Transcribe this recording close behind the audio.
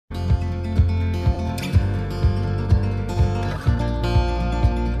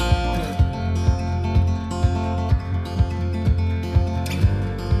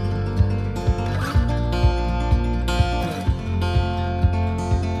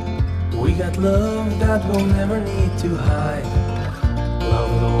We got love that we'll never need to hide.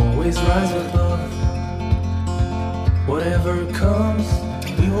 Love will always rise above. Whatever comes,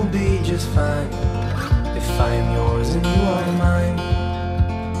 we will be just fine. If I am yours and you are mine.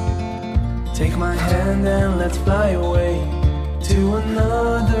 Take my hand and let's fly away to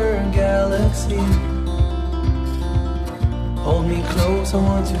another galaxy. Hold me close, I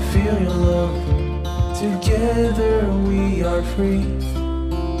want to feel your love. Together we are free.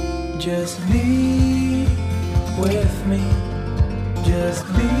 Just be with me. Just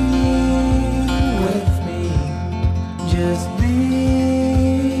be with me. Just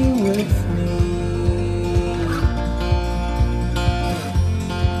be with me.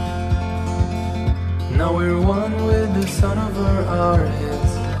 Now we're one with the sun over our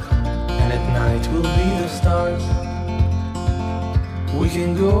heads, and at night we'll be the stars. We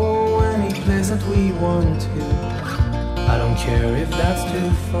can go any place that we want to. I don't care if that's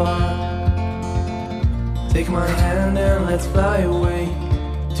too far. Take my hand and let's fly away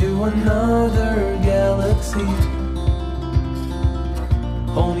to another galaxy.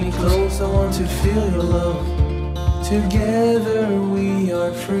 Hold me close, I want to feel your love. Together we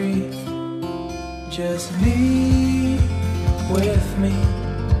are free. Just be with me.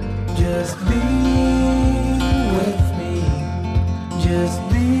 Just be with me. Just